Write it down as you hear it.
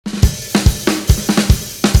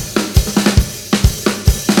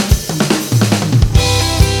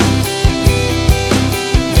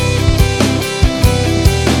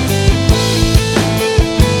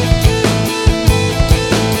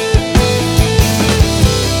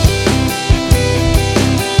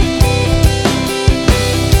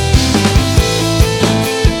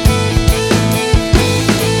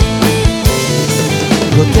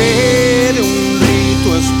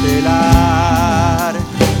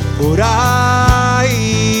por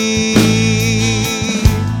ahí.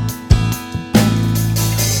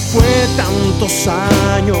 Fue tantos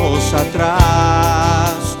años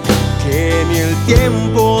atrás que ni el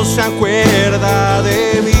tiempo se acuerda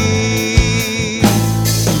de mí.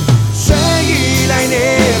 Seguí la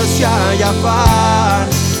inercia y afán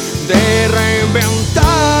de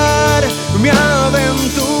reinventar mi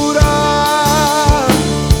aventura.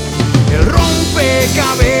 El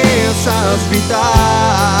rompecabezas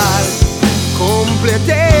vital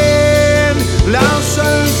completé en las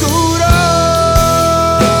alturas.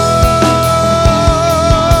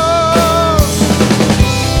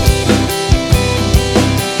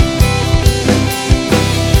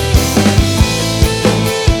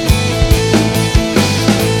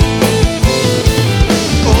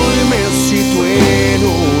 Hoy me situé en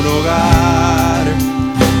un hogar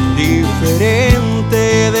diferente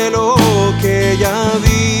de lo que ya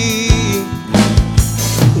vi.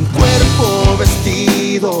 Un cuerpo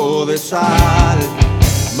vestido de sal,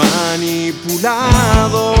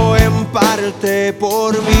 manipulado en parte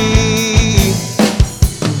por mí.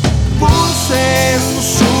 Puse en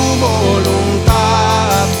su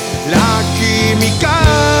voluntad la química